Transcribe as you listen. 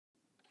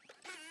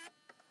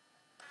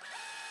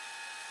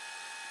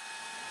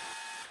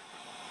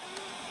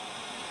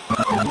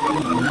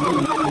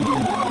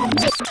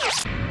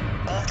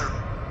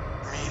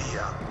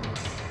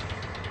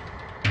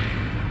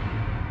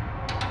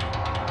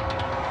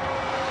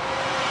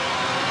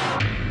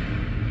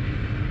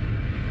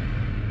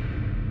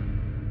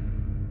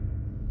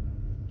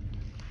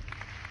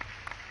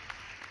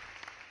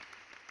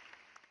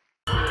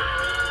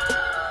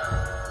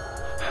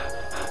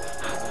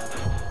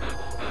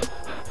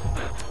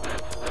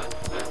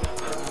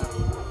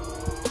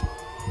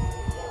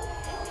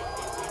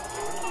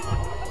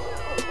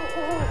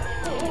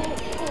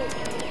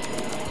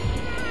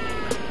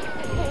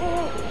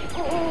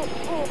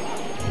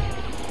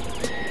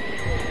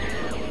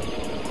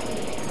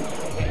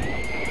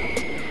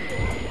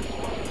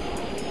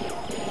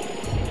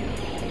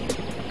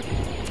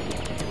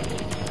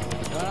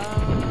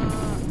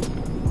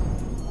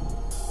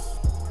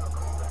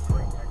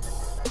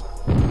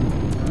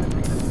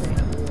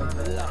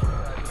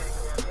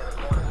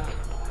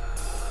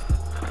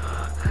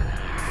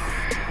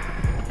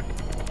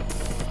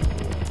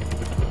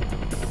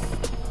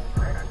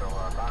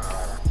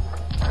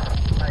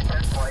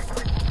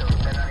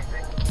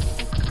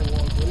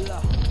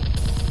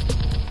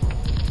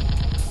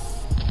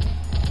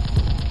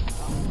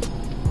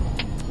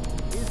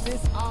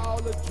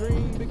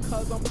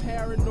Because I'm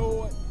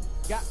paranoid,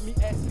 got me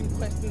asking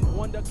questions,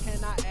 wonder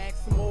can I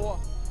ask more?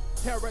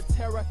 Terror,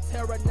 terror,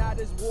 terror, now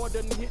this war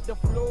done hit the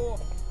floor.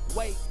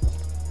 Wait,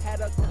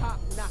 had a cop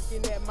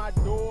knocking at my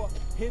door,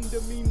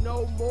 hinder me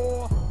no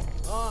more.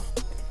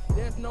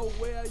 There's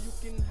nowhere you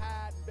can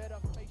hide, better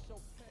face your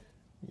pet.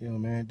 Yo,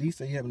 man, D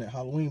say you having that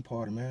Halloween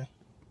party, man.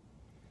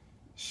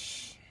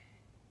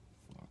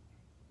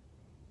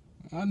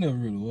 I never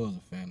really was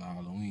a fan of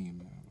Halloween,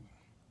 man.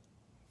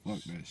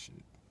 Fuck that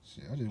shit.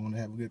 Shit, I just want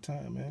to have a good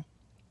time, man.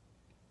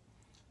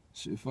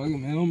 Shit, fuck it,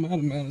 man. Don't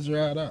matter, man. Let's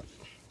ride out.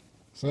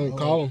 So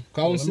call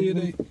them, see if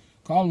they,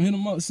 call them, hit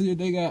them up, see if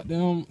they got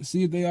them,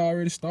 see if they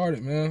already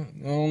started, man.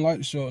 I don't like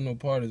to show up no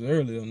parties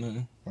early or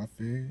nothing. I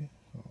feel you.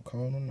 I'm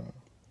calling them now.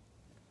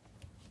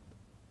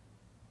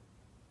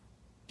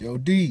 Yo,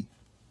 D,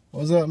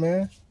 what's up,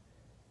 man?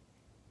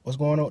 What's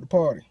going on at the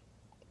party?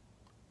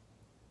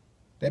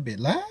 That bitch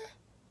live?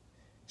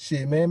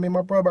 Shit, man, me and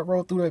my brother about to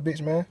roll through that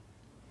bitch, man.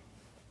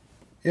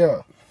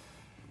 Yeah.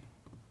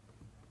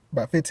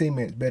 About 15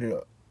 minutes, bet it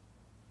up.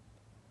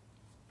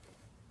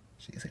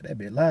 She said that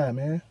bitch live,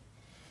 man.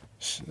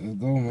 Shit, let's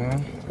go,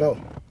 man. Let's go.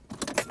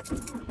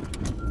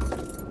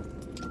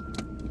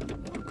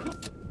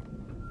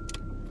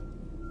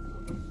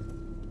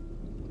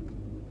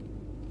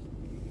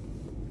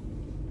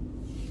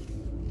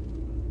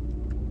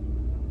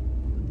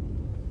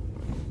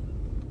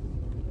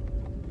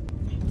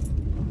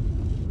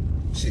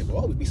 Shit, but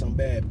always be some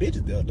bad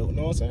bitches there, though, you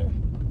know what I'm saying?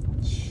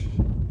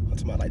 I'm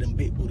talking about like them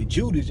big booty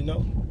Judas, you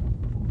know?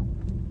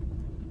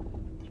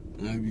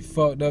 And if you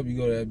fucked up, you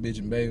go to that bitch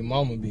and baby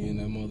mama be in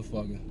that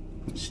motherfucker.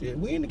 Shit,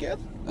 we in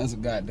together. That's a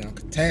goddamn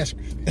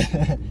catastrophe.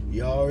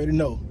 You already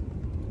know.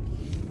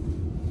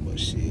 But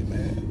shit,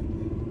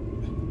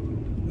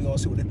 man. We gonna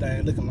see what the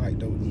thing looking like,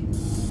 though.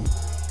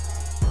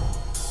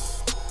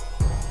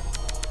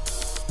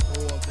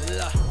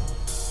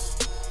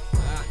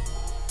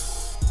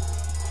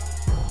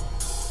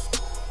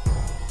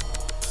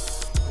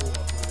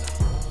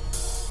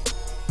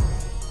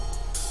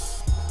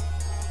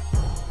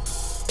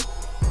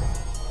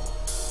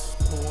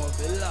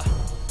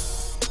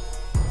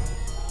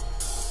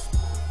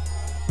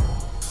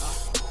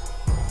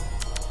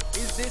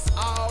 Is this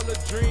all a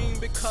dream?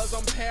 Because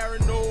I'm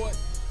paranoid.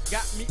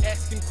 Got me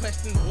asking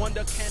questions,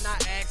 wonder can I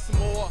ask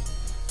more?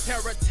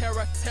 Terror,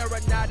 terror, terror,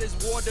 now this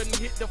war done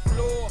hit the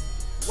floor.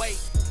 Wait,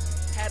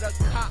 had a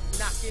cop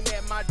knocking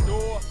at my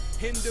door,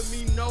 hinder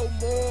me no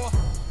more.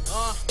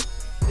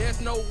 There's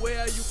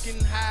nowhere you can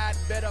hide,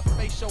 better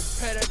face your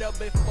predator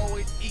before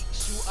it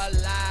eats you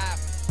alive.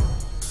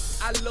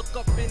 I look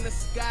up in the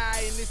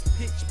sky and it's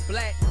pitch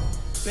black,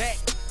 back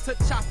to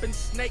chopping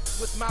snakes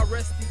with my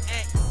rusty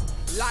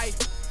axe. Life,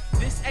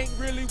 this ain't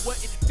really what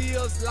it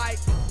feels like,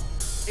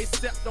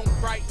 except on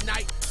bright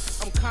night.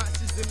 I'm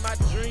conscious in my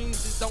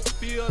dreams, it don't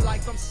feel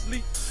like I'm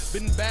asleep.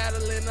 Been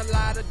battling a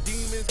lot of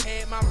demons,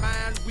 had my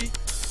mind weak.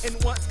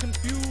 And once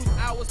confused,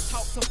 I was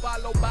taught to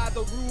follow by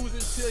the rules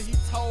until he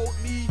told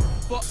me,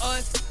 for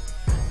us,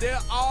 there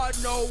are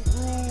no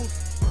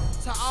rules.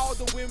 To all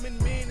the women,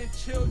 men, and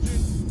children,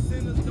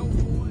 sinners, no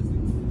boys.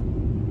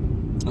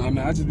 I mean,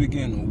 I just be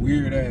getting a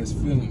weird ass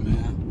feeling,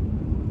 man.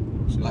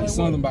 Like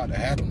something about to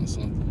happen or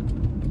something.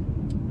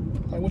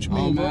 Like what you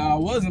mean, man, bro? I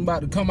wasn't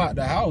about to come out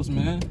the house,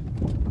 man.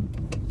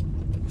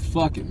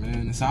 Fuck it,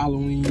 man. It's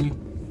Halloween.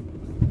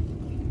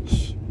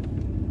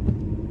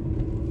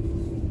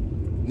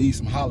 Need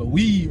some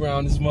Halloween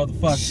around this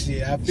motherfucker.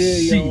 Shit, I feel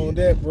you on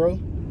that, bro.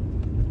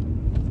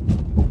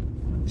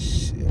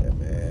 Shit,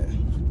 man.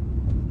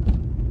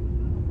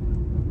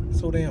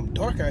 So damn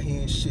dark out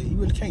here and shit. You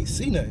really can't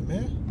see nothing,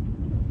 man.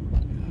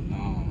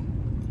 No.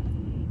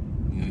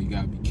 You know, you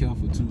gotta be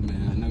careful too,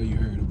 man. I know you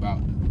heard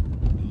about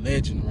the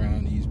legend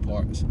around these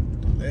parts.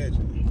 The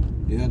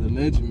legend? Yeah, the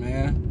legend,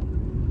 man.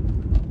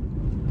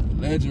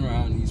 legend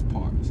around these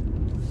parts.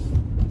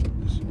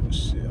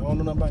 Shit, I don't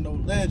know nothing about no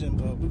legend,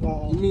 but we You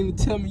gon' mean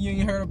to tell me you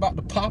ain't heard about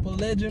the Papa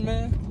legend,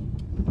 man?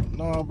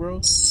 Nah, bro.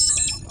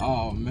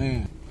 Oh,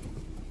 man.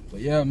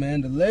 But yeah,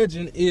 man, the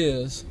legend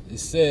is, it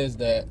says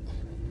that,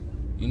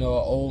 you know,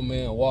 an old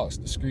man walks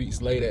the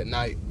streets late at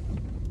night,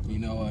 you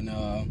know, and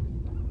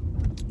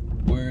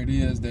where it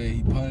is that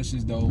he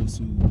punishes those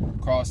who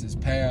cross his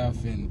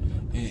path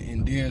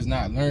and dares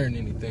not learn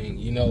anything.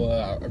 You know,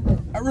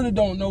 I really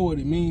don't know what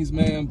it means,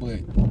 man, but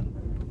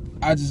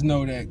I just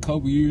know that a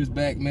couple years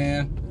back,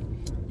 man,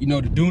 you know,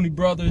 the Dunn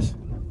brothers,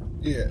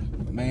 Yeah.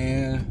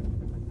 man,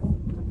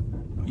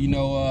 you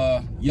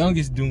know,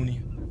 youngest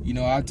Dunn, you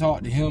know, I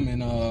talked to him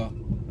and,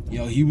 you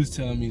know, he was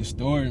telling me the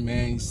story,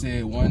 man. He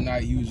said one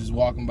night he was just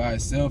walking by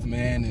himself,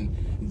 man,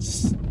 and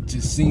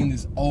just seeing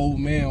this old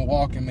man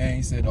walking, man.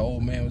 He said the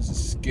old man was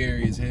just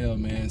scary as hell,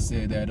 man.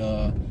 Said that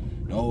the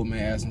old man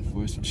asked him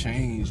for some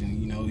change, and,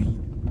 you know, he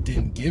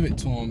didn't give it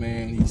to him,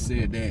 man. He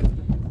said that,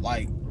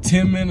 like,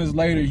 10 minutes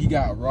later, he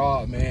got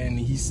robbed, man. And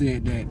he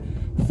said that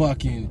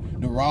fucking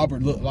the robber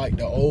looked like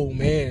the old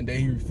man that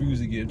he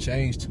refused to give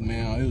change to,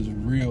 man. It was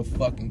real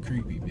fucking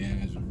creepy,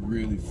 man. It was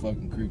really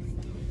fucking creepy.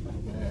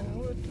 Man,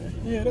 what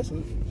the? Yeah, that's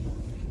a.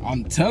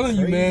 I'm telling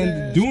you,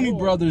 man, the Dunn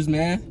brothers,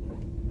 man.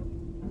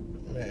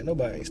 Man,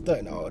 nobody ain't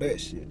stunting all that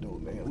shit, though,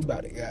 man. We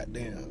about to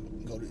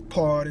goddamn go to the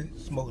party,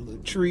 smoke a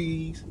little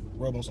trees,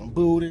 rub on some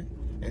booty,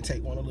 and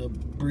take one of the little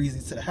breezy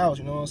to the house,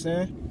 you know what I'm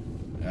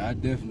saying? I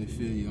definitely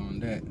feel you on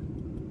that.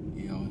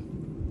 You know,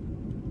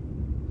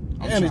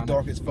 And it's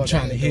dark as fuck. I'm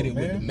trying to hit though, it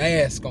man. with the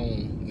mask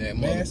on, that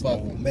Mask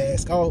motherfucker. on,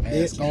 mask off,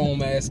 Mask bitch. on,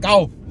 mask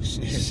off.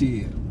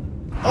 Shit.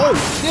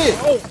 Oh, shit.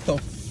 Oh, what the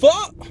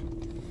fuck?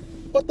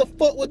 What the fuck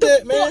was What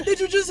that, the man? fuck did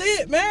you just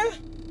hit, man?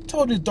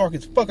 Told you it's dark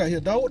as fuck out here,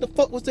 dog. What the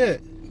fuck was that?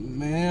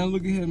 Man,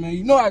 look at here, man.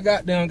 You know I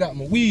got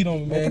my weed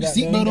on me, man. Put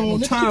your Goddamn, seatbelt got on, no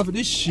nigga. time for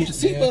this shit,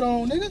 Put your seatbelt man.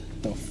 on, nigga.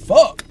 The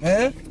fuck,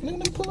 man? Nigga, let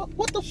me pull up.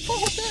 What the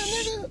fuck was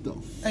that,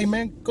 nigga? Hey,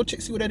 man, go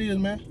check, see what that is,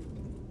 man.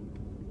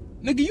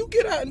 Nigga, you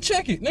get out and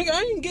check it. Nigga,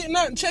 I ain't getting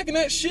out and checking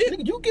that shit.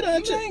 Nigga, you get out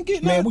and Nigga, check. I ain't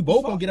getting Man, out. we both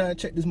Fuck. gonna get out and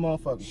check this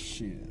motherfucker.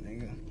 Shit,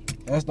 nigga.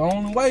 That's the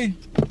only way.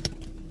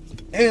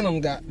 And I'm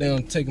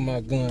goddamn taking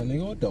my gun,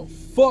 nigga. What the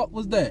fuck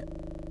was that?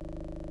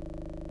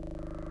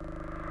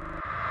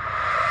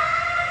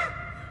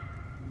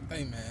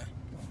 Hey, man.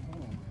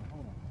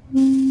 Hold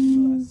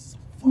on. This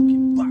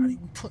fucking body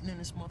we putting in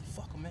this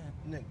motherfucker, man.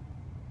 Nigga,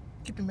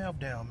 keep your mouth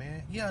down,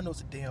 man. Yeah, I know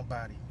it's a damn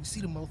body. You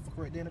see the motherfucker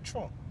right there in the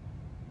trunk.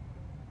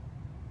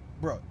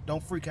 Bro,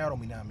 don't freak out on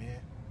me now, man.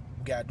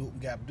 We gotta do what we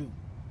gotta do.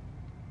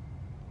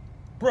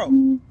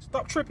 Bro,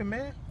 stop tripping,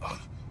 man.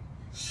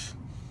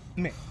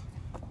 Man,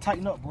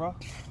 tighten up, bro.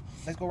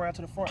 Let's go around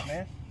to the front,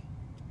 man.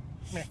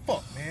 Man,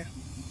 fuck, man.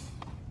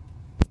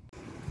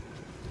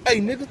 Hey,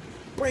 nigga,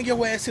 bring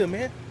your ass here,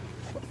 man.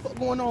 What the fuck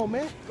going on,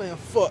 man? Man,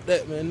 fuck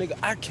that, man, nigga.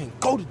 I can't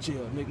go to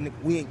jail, nigga.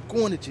 Nigga, we ain't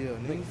going to jail,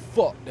 nigga. Nigga,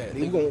 fuck that.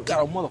 Nigga, Nigga, gonna-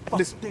 got a motherfucker.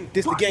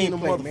 This the game in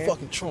plan, the man.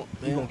 motherfucking trunk,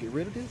 man. We gonna get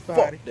rid of this Fuck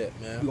body.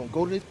 that, man. We gonna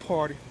go to this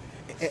party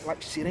and act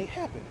like shit ain't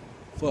happening.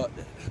 Fuck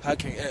that. I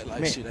can't act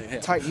like Man, shit ain't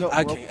happening. tighten up,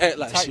 I bro. can't act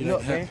like Tighten shit up,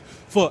 ain't man. happening.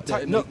 Fuck that,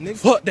 Tighten up, nigga. nigga.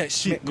 Fuck that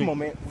shit, Man, come nigga. on,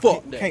 man.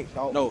 Fuck that. Can't,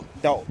 dog. No.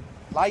 Dog.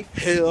 Life.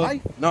 Hell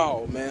Life.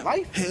 no, man.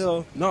 Life.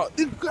 Hell no.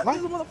 This Life.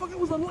 motherfucker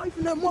was a life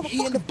in that He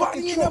in motherfucking the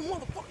body fucking in that trunk.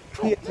 motherfucking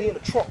trunk. He in the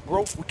trunk,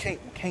 bro. We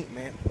can't,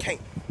 man. We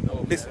can't.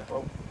 No, Listen, man.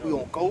 bro. No. We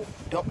gonna go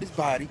dump this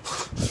body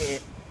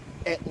and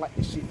act like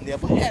this shit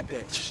never happened.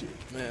 That shit,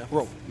 man.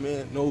 Bro.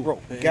 Man, no.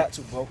 Bro, we man. got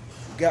to, bro.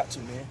 We got to,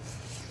 man.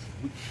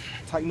 We,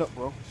 tighten up,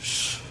 bro.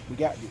 We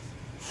got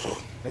this.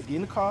 Let's get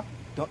in the car,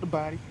 dump the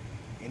body,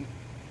 and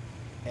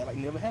act like it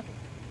never happened.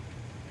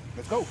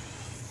 Let's go.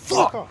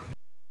 Fuck. Car.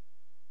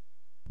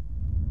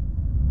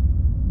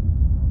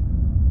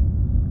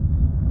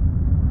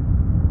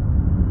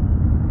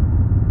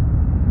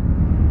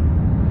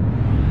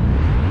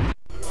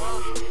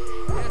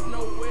 There's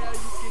nowhere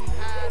you can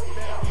hide.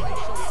 Better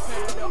place your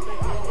pad up and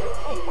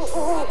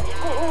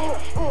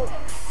go.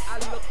 I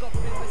look up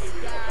in the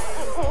sky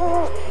and it's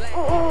pitch black.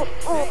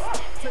 Back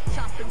to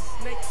chopping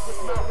snakes with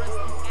my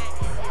rusty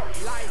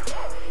axe. Life,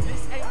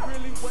 this ain't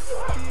really what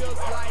it feels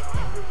like.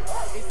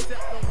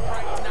 Except on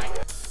bright night.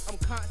 I'm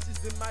conscious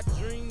in my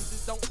dreams.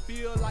 It don't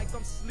feel like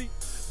I'm sleep.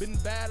 Been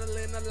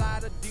battling a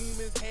lot of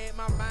demons. Had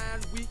my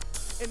mind weak.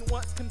 And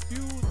once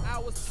confused, I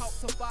was taught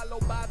to follow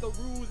by the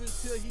rules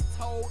until he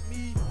told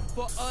me,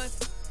 for us,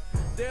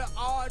 there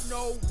are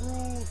no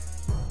rules.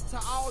 To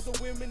all the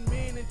women,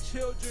 men, and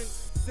children,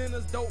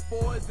 sinners, dope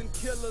boys, and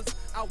killers,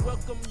 I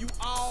welcome you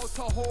all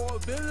to Horror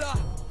Villa.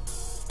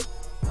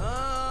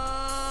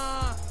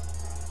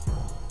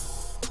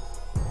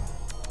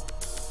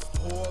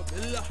 Horror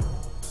Villa.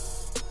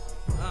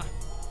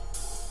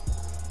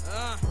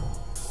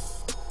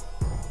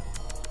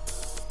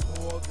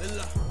 Horror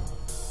Villa.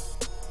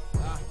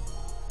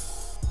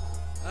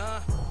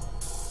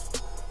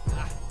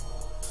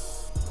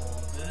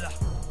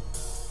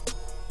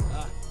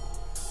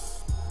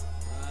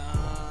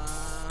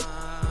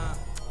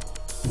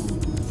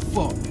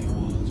 Fuck that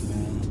was,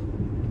 man.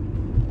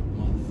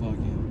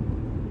 Motherfucking.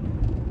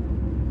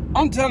 I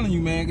I'm telling you,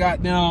 man,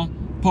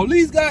 goddamn,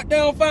 police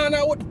goddamn find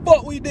out what the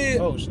fuck we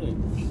did. Oh, shit.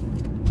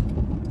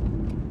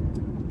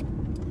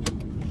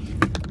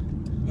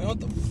 Man, what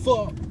the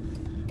fuck?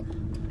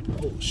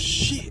 Oh,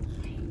 shit.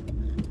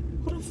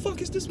 What the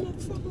fuck is this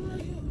motherfucker right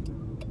here?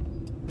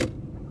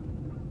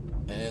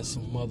 Man,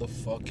 some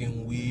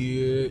motherfucking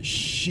weird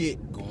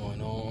shit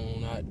going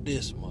on out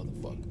this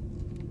motherfucker.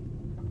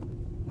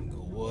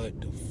 Nigga, what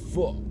the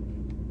fuck?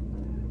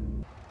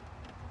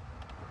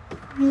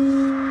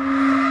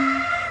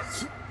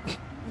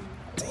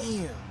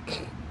 Damn.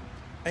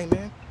 Hey,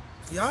 man.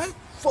 You alright?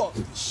 Fuck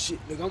this shit,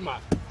 nigga. I'm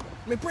out.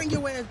 Man, bring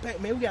your ass back,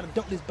 man. We gotta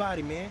dump this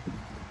body, man.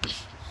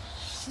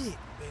 Shit,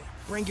 man.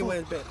 Bring your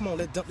ass back. Come on,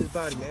 let's dump this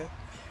body, man.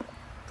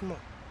 Come on.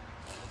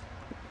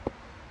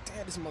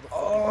 Damn, this motherfucker.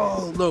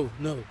 Oh,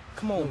 no.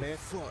 Come on, man.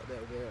 Fuck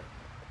that, man.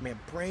 Man,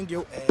 bring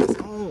your ass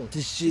on.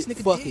 This shit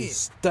nigga fucking dead.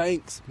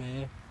 stinks,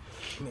 man.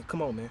 Man,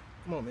 come on, man.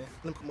 Come on, man.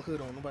 Let me put my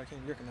hood on. Nobody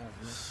can recognize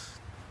me, man.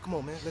 Come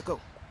on, man. Let's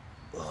go.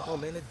 Come on,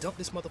 man. Let's dump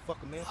this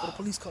motherfucker, man, before the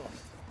police come.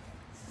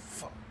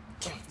 Fuck.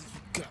 You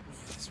got me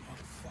in this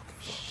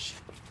motherfucking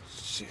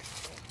shit.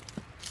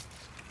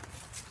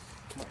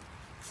 Come on.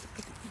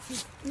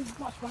 You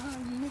watch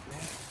behind you, nigga.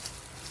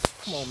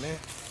 Come on, man.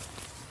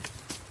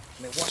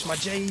 Man, watch my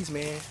J's,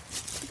 man.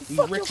 These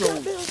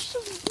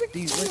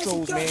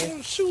retros,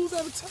 man. Shoes at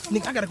a time.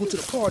 Nigga, I gotta go to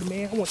the party,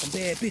 man. I want some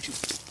bad bitches.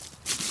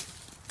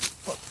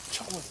 Fuck,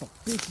 I want some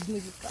bitches,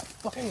 nigga. Got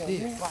fucking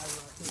dead.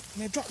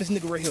 Man, drop this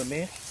nigga right here,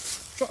 man.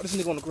 Drop this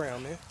nigga on the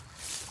ground, man.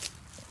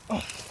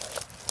 Oh.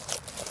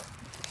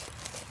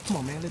 Come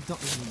on, man. Let's dump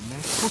this nigga,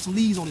 man. Put some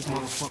leaves on this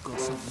motherfucker or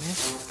something, man.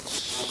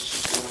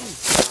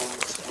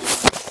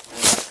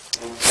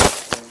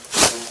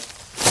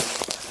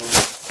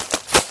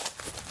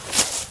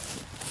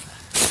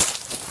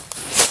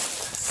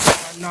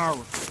 Nara.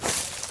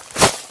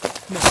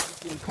 Come on, let's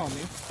get in the car,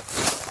 man.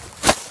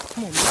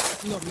 Come on, man.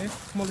 Come on, man.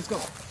 Come on, let's go.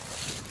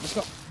 Let's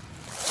go.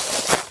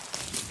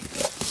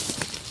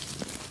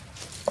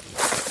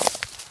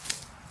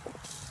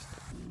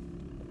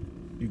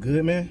 You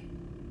good, man?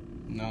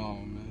 No,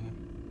 man.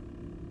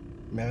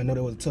 Man, I know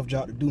that was a tough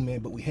job to do, man,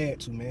 but we had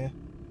to, man.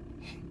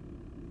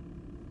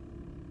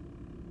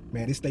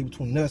 Man, this stay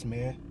between us,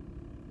 man.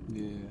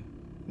 Yeah.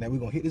 Now we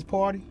gonna hit this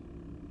party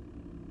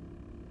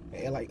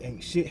and like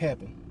ain't shit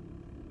happened.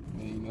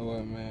 Man, you know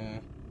what,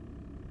 man?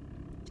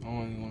 I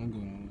don't even want to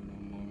go no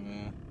more,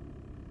 man.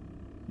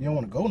 You don't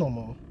want to go no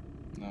more.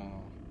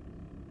 No.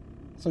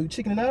 So you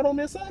chickening out on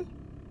this, son?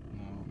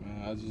 No,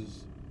 man.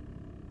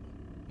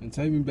 And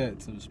take me back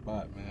to the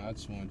spot, man. I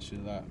just want to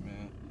chill out,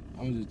 man.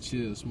 I'm just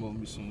chill, smoke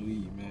me some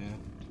weed, man.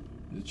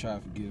 Just try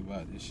to forget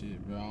about this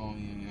shit, bro. I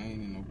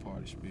ain't in no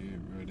party spirit,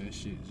 bro. That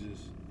shit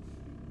just...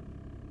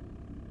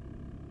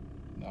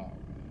 Nah, man.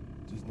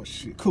 Just... Well,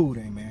 shit, cool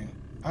then, man.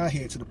 I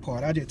head to the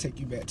party. I just take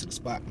you back to the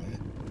spot, man.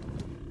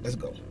 Let's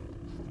go.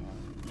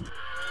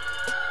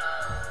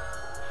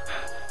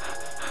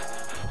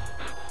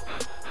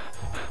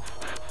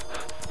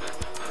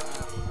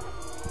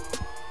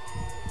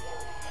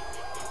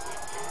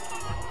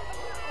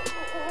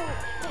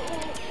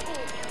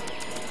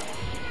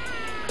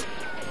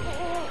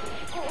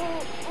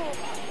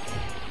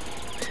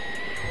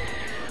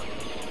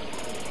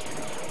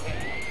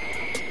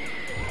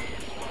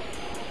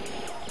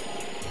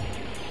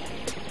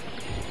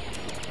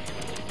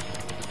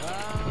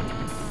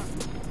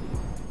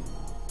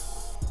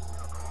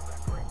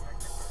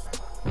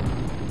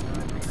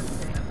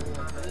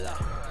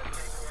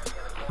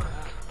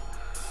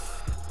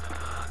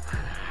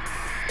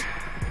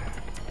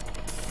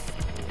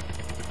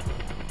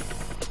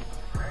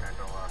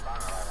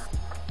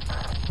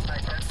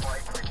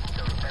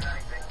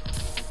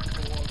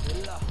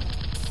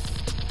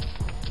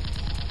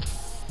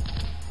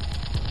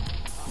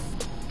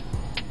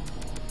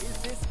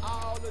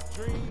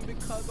 Dream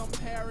because I'm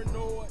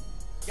paranoid.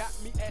 Got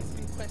me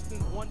asking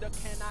questions, wonder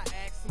can I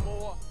ask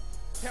more?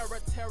 Terror,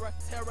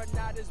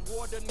 now this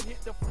war done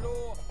hit the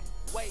floor.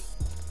 Wait,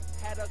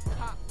 had a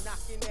cop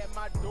knocking at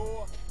my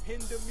door.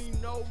 Hinder me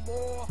no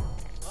more.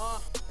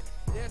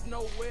 There's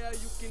nowhere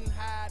you can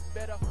hide.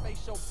 Better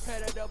face your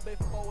predator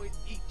before it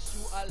eats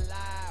you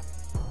alive.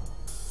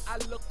 I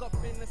look up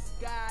in the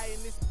sky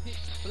and it's pitch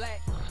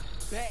black.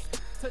 Back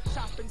to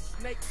chopping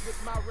snakes with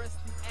my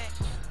rusty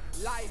axe.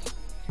 Life,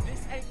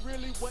 this ain't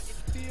really what it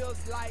feels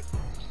like,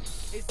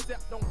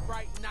 except on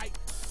bright night.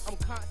 I'm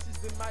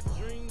conscious in my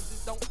dreams,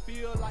 it don't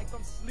feel like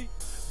I'm asleep.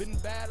 Been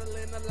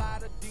battling a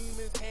lot of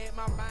demons, had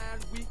my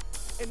mind weak.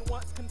 And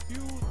once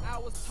confused, I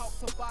was taught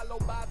to follow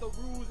by the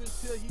rules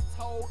until he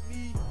told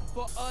me,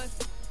 for us,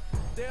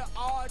 there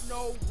are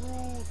no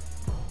rules.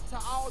 To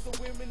all the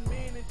women,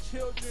 men, and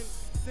children,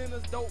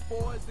 sinners, dope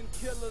boys, and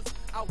killers,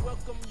 I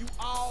welcome you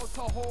all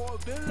to Horror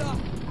Villa.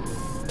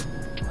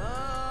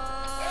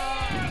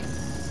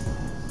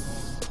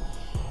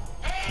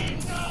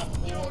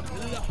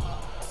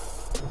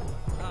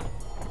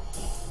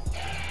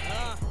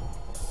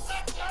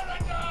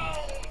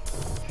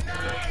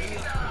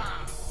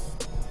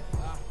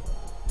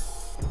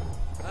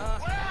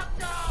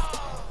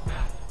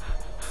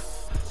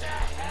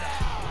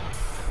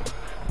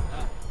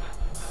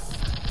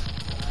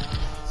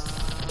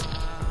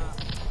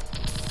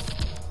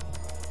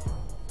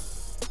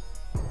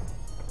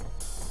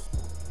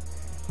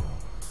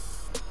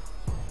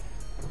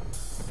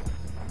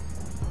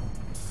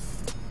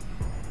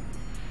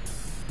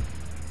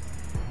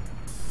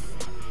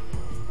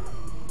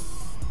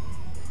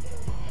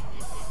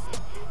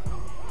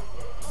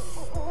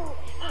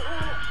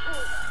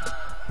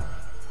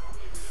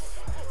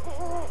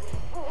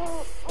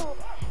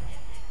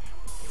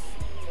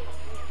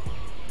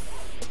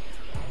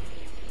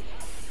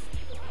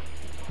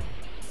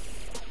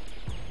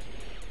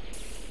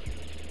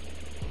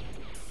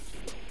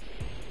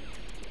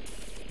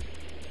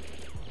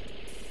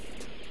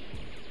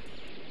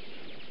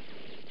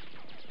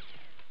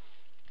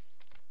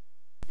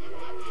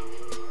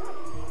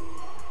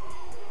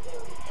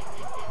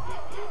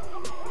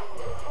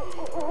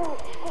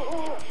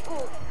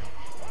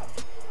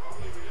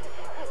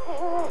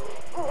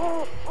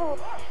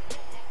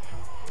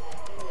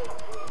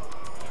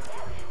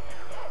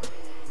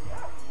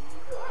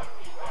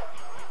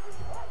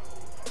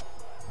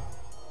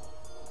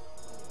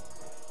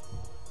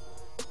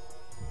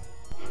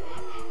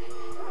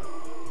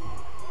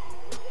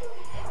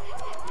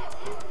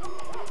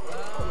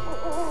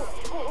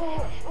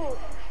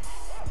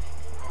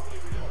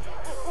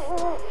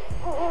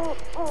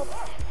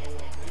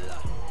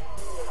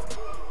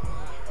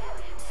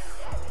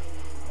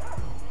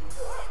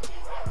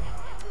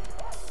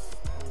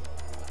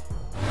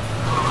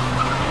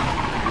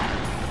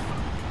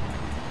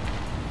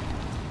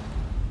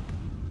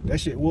 That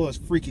shit was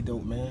freaky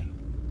dope, man.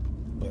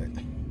 But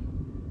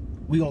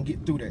we gonna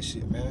get through that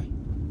shit,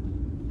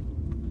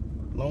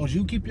 man. As long as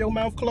you keep your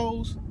mouth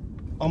closed,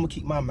 I'm gonna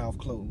keep my mouth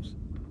closed.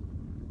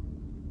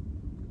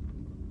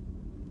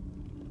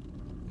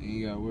 You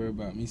ain't gotta worry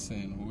about me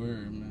saying a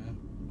word, man.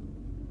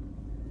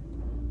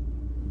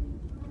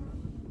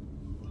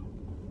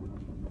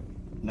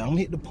 Now I'm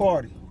gonna hit the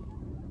party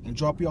and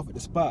drop you off at the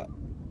spot.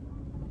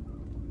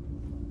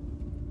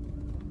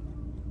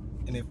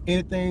 And if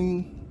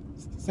anything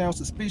sounds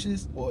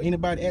suspicious or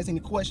anybody asks any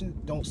questions,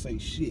 don't say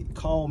shit.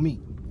 Call me.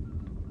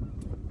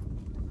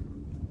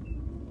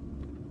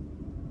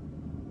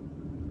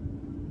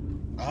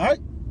 Alright?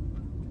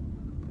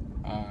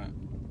 Alright.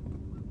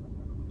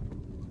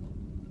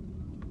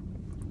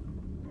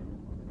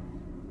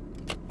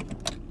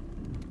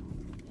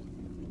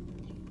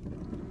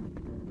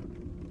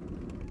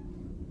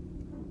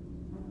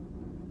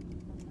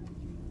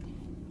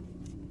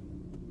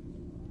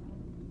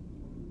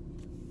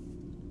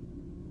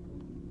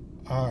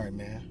 Alright,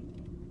 man.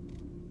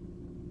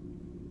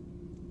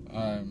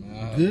 Alright, man.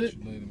 I'll Good? holler at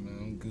you later, man.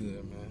 I'm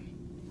good, man.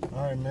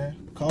 Alright,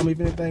 man. Call me if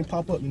anything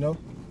pop up, you know?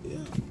 Yeah.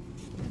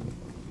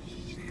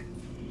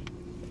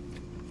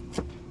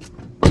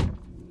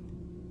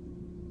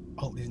 I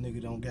hope this nigga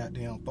don't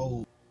goddamn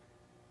fold.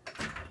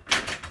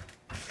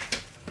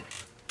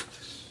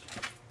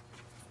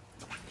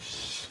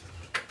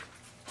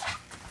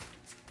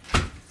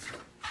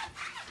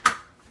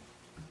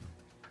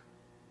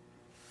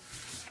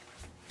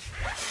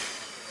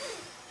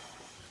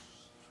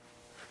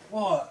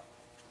 What?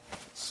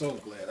 So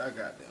glad I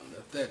got down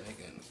left that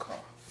nigga in the car.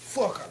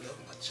 Fuck, I love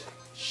my check.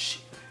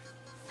 Shit.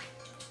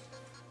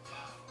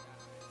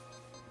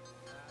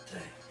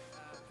 Dang.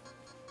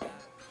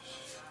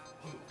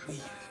 Where we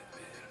at, man?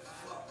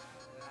 Fuck.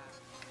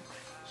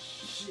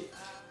 Shit.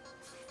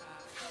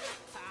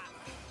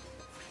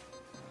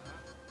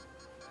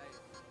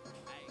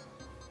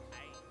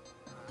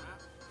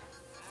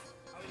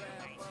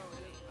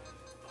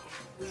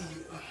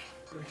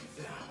 Break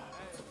it down.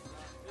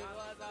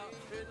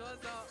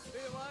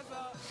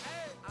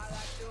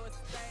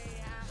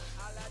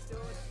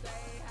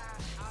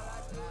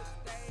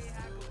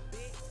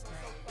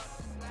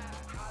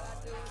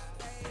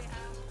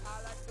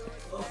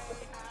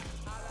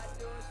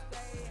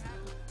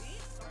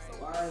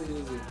 Why is a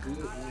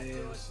good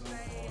man so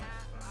hard?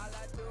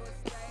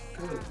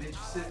 Good bitch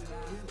sitting on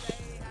this shit.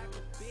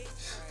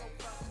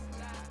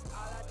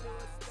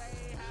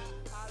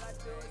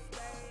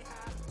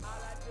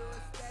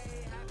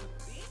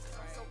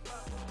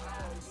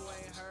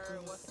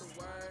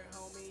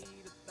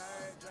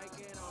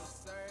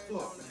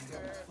 Fuck, man,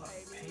 got my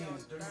fucking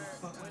pants dirty.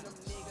 Fucking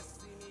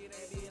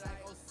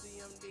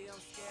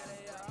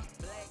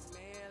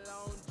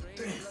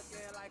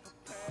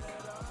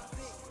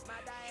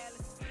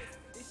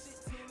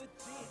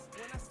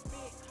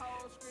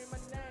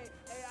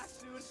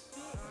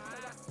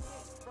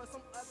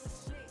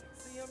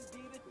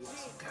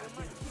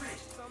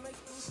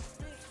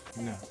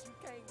no.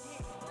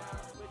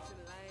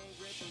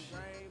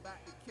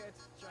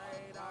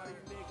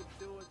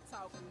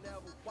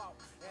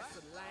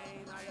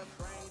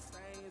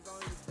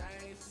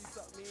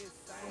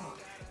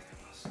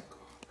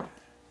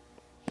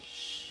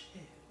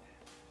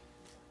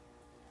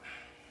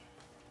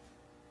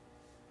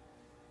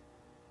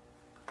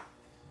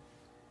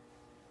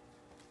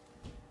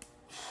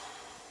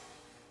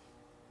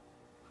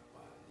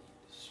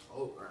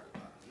 Smoke right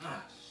about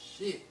now.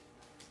 Shit.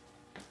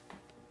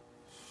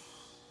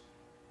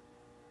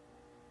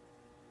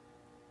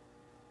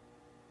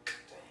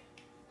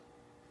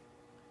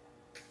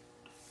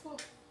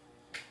 Fuck.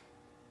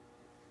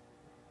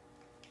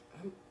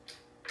 What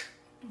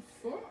the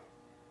fuck?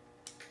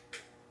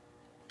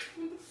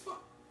 What the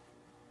fuck?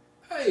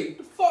 Hey,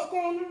 the fuck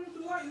going on with the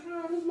lights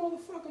around this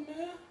motherfucker,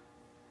 man?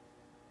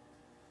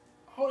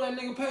 Hold that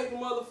nigga paid the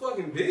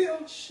motherfucking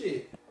bill.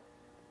 Shit.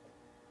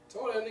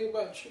 Told that nigga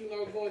about shooting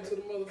out going to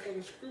the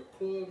motherfucking strip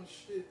club and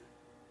shit.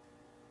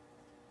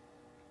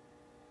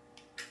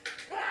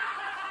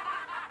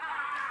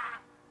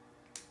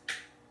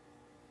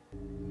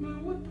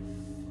 Man, what the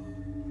fuck,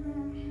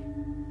 oh shit.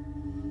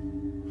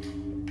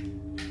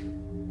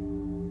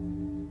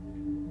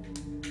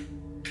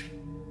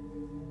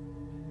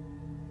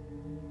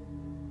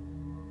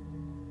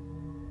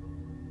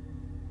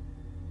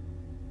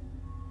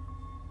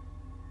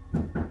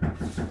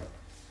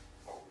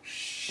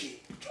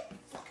 Shit.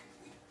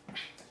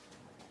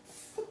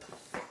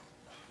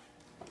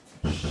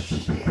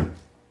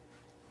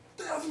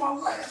 That's my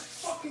last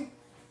fucking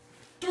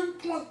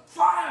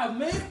 3.5,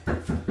 man.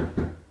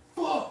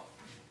 Fuck.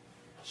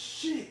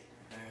 Shit.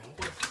 Man, what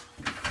the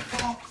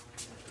fuck?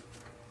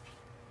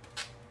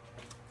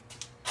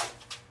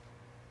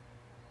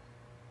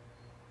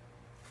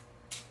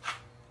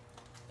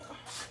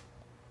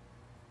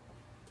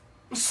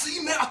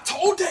 See, man, I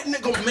told that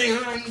nigga,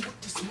 man, I ain't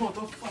with this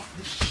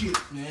motherfucking shit,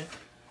 man.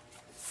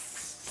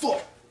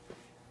 Fuck.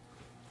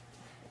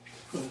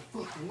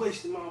 Fuck. fucking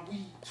wasting my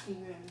weed too,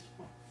 man. This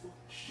motherfucking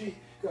shit.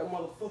 Got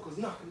motherfuckers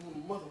knocking on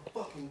the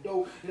motherfucking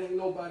door. It ain't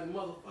nobody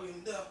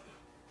motherfucking there.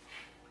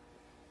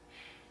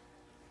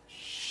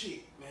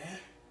 Shit, man.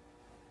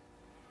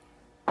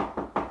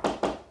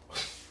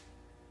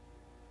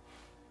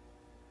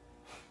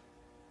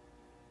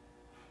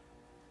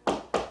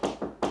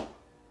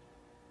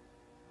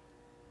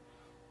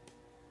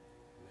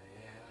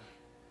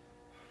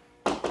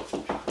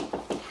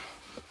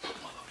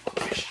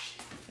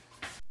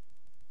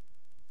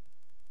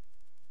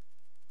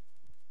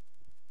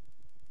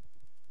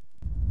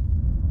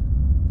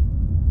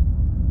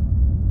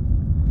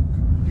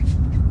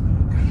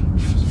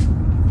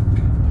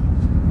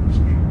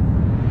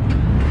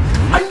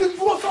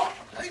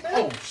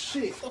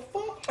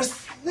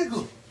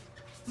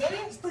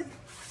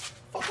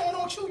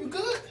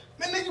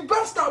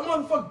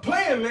 Motherfucker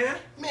playing, man.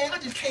 Man, I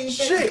just came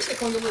back to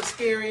check on your little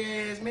scary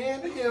ass,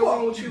 man. What the hell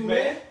wrong with you,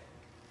 man?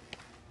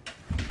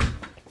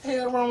 What the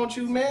hell wrong with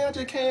you, man? I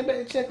just came back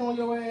to check on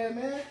your ass,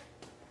 man.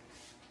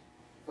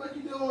 What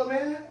you doing,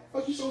 man?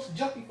 What you so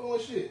junky for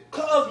and shit?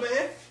 Cuz,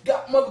 man,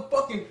 got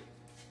motherfucking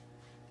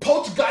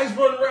poltergeist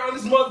running around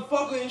this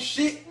motherfucker and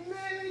shit.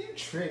 Man, you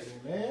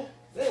tripping, man.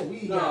 That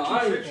weed nah, got you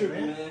I ain't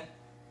tripping, man.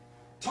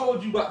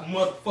 Told you about the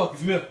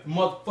motherfucking myth, the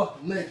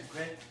motherfucking legend,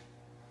 man.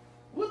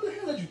 What the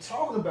hell are you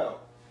talking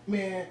about?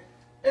 Man,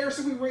 ever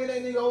since we ran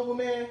that nigga over,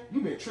 man,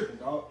 you been tripping,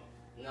 dog.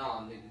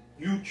 Nah, nigga,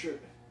 you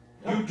tripping.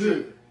 You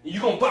tripping. You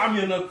gonna buy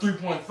me another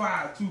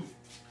 3.5 too.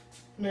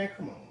 Man,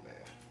 come on, man.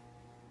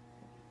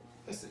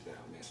 Let's sit down,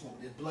 man.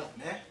 Smoke this blunt,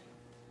 man.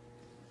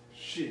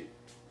 Shit.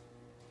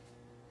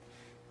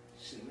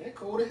 Shit, man,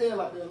 cold as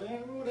hell out there,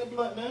 man. Roll that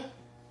blunt, man.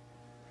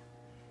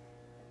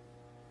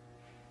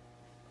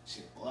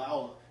 Shit,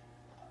 boy,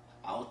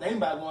 I was thinking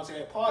about going to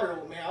that party,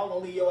 man. I was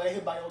gonna leave your ass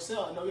here by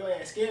yourself. I know your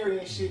ass scary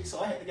and shit, so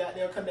I had to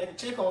goddamn come back and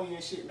check on you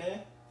and shit, man.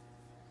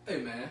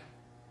 Hey, man.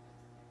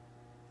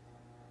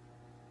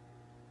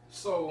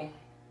 So,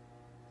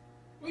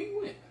 where you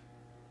went?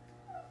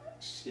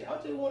 Shit, I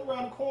just went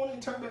around the corner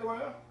and turned back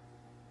around.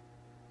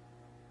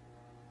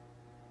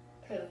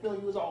 I had a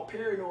feeling you was all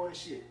paranoid and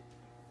shit.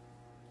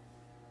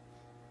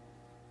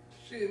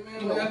 Shit,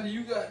 man, after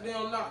you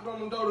goddamn knocked on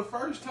the door the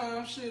first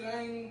time, shit,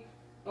 I ain't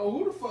know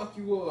who the fuck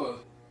you was.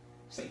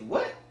 Say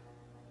what?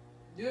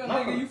 Yeah,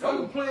 nigga, you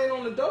fucking playing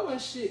on the door and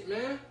shit,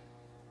 man.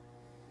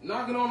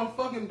 Knocking on the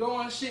fucking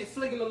door and shit,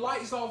 flicking the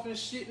lights off and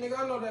shit, nigga,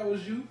 I know that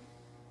was you.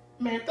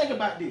 Man, think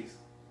about this.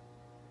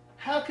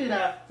 How could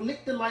I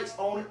flick the lights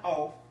on and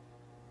off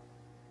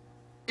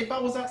if I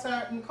was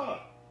outside in the car?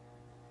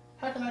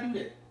 How can I do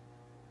that?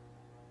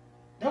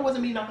 That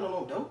wasn't me knocking on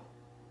no door.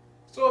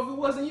 So if it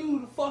wasn't you, who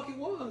the fuck it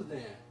was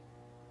then?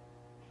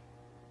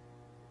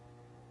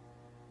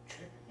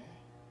 Tripping, man.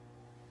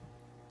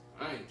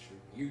 I ain't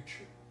tripping, you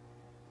tripping.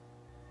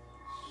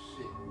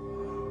 Shit,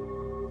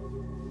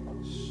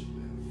 shit,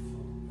 man,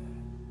 fuck,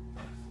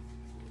 man.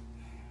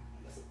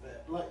 That's a bad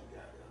blunt you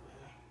got there,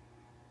 man.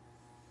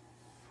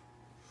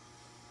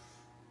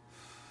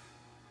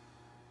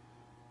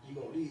 You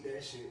gonna leave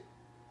that shit.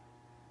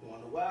 You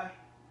wanna know why?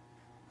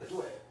 Cause you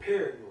ain't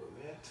paranoid,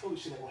 man. I told you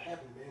shit ain't gonna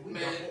happen, man. We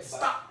Man,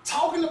 stop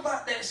talking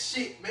about that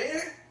shit,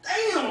 man.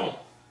 Damn.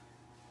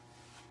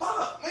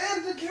 Fuck,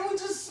 man. Can we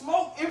just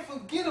smoke and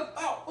forget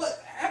about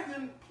what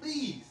happened,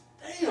 please?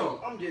 Damn.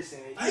 I'm just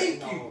saying,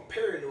 Thank you. you.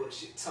 Paranoid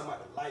shit, talking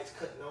about the lights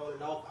cutting on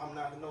and off. I'm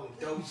knocking on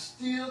the door. You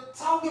still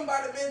talking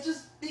about it, man.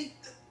 Just be.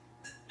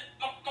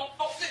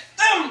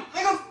 Damn,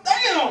 nigga.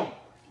 Damn.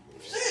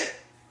 Shit.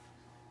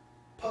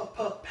 Puff,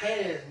 puff,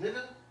 pass,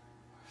 nigga.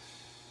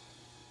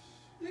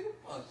 Nigga,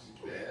 fuck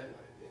you, man.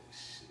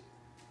 Shit.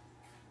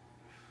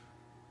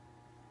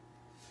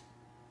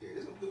 Yeah,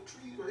 there's some good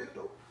trees right here,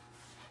 though.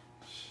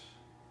 Shit,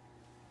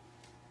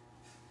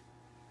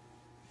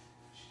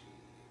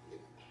 nigga.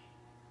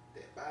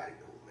 That body,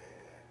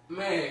 though,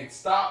 man. Man,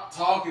 stop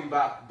talking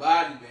about the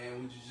body,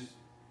 man. Would you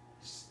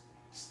just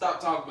stop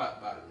talking about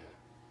the body,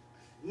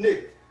 man?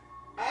 Nigga,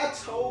 I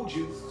told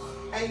you,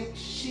 ain't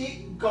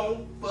shit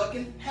gon'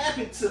 fucking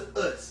happen to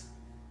us.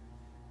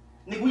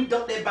 Nigga, we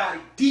dumped that body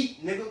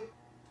deep, nigga.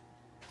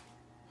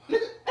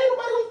 Nigga, ain't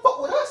nobody gonna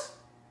fuck with us.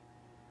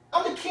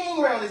 I'm the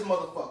king around this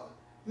motherfucker.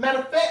 Matter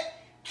of fact,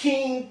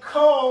 King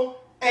Kong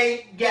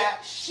ain't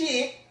got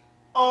shit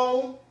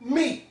on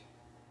me.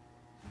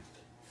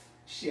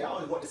 Shit, I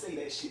only want to say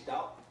that shit,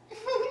 dog.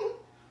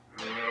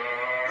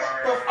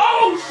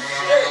 Oh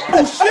shit!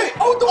 Oh shit!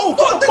 Oh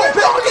fuck! Look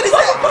at his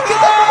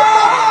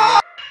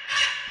head!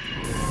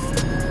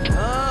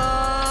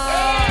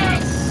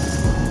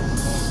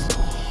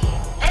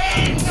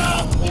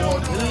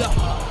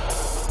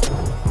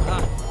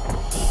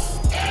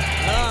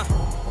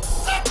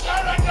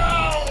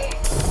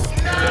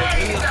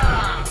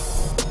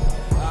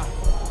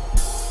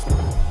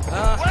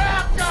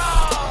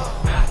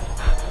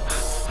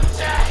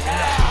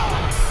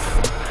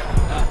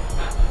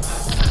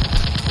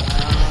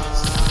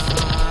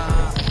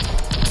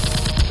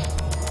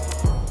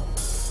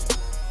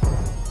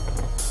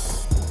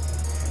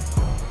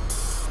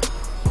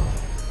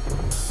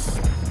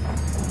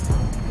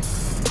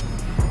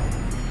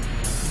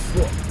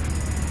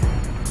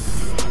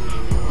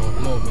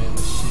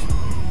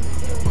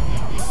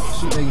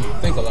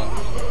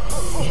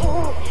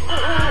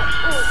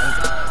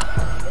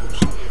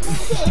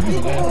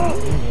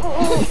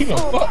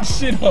 gonna fuck the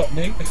shit up,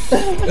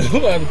 nigga. We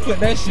gotta put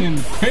that shit in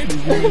the credits,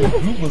 nigga. The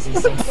bloopers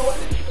or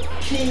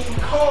something. King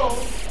Kong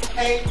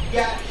ain't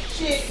got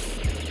shit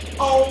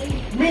on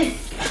me.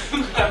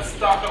 You gotta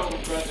start over,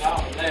 brother.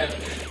 I'm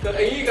laughing.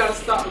 Cause you gotta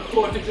stop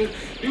recording.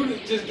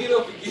 Just get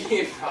up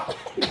again.